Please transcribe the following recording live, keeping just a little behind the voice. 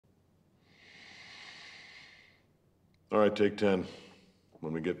All right, take 10.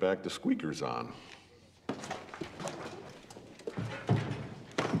 When we get back, the squeaker's on.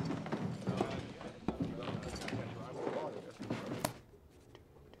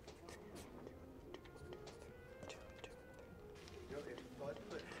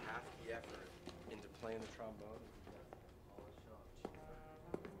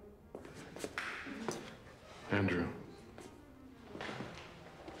 Andrew.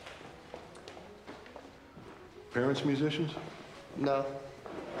 Parents musicians? No.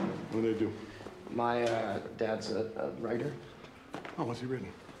 What do they do? My dad's a writer. Oh, what's he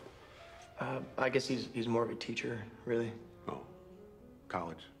written? I guess he's more of a teacher, really. Oh,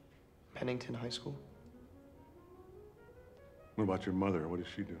 college. Pennington High School. What about your mother? What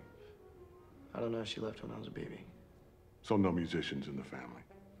does she do? I don't know. She left when I was a baby. So no musicians in the family.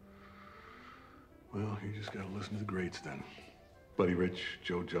 Well, you just gotta listen to the greats then. Buddy Rich,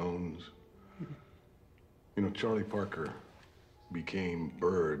 Joe Jones. You know, Charlie Parker became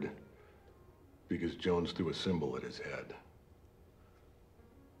Bird because Jones threw a cymbal at his head.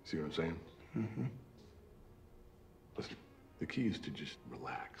 See what I'm saying? Mm-hmm. Listen, the key is to just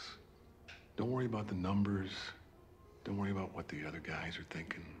relax. Don't worry about the numbers. Don't worry about what the other guys are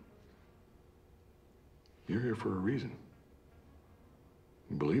thinking. You're here for a reason.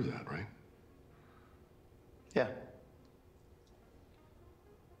 You believe that, right? Yeah.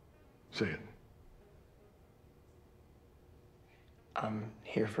 Say it. I'm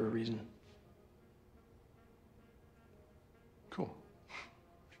here for a reason. Cool.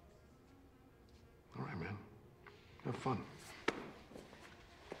 All right, man. Have fun.